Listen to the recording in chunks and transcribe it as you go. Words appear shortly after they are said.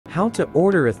How to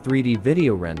order a 3D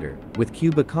video render with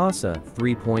CubiCasa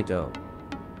 3.0.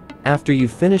 After you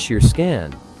finish your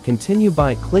scan, continue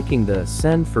by clicking the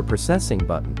Send for Processing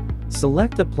button.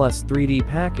 Select a Plus 3D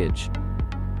package.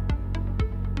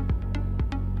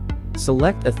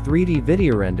 Select a 3D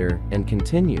video render and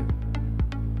continue.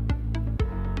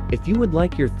 If you would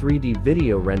like your 3D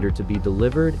video render to be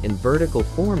delivered in vertical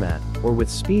format or with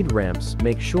speed ramps,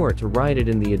 make sure to write it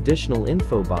in the additional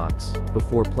info box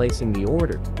before placing the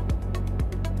order.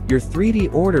 Your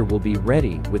 3D order will be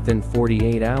ready within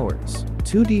 48 hours.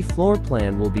 2D floor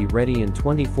plan will be ready in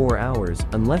 24 hours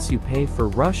unless you pay for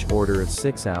rush order of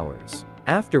 6 hours.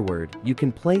 Afterward, you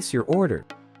can place your order.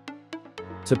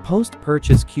 To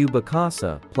post-purchase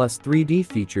CubiCasa plus 3D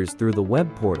features through the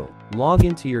web portal, log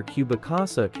into your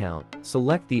CubiCasa account,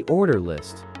 select the order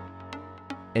list,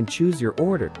 and choose your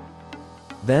order.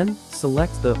 Then,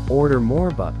 select the Order More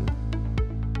button,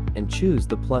 and choose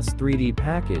the Plus 3D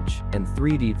package and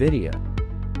 3D video.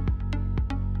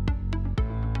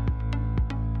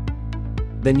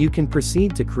 Then you can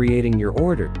proceed to creating your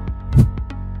order.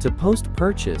 To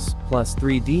post-purchase plus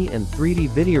 3D and 3D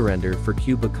video render for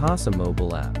CubiCasa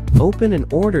mobile app, open an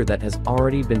order that has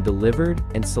already been delivered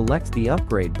and select the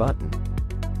Upgrade button.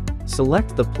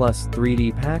 Select the Plus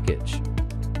 3D package.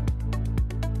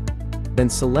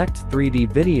 Then select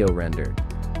 3D video render.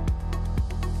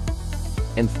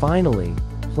 And finally,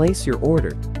 place your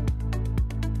order.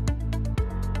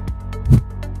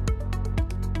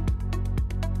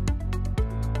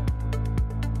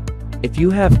 If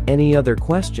you have any other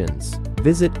questions,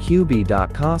 visit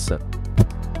cubi.casa.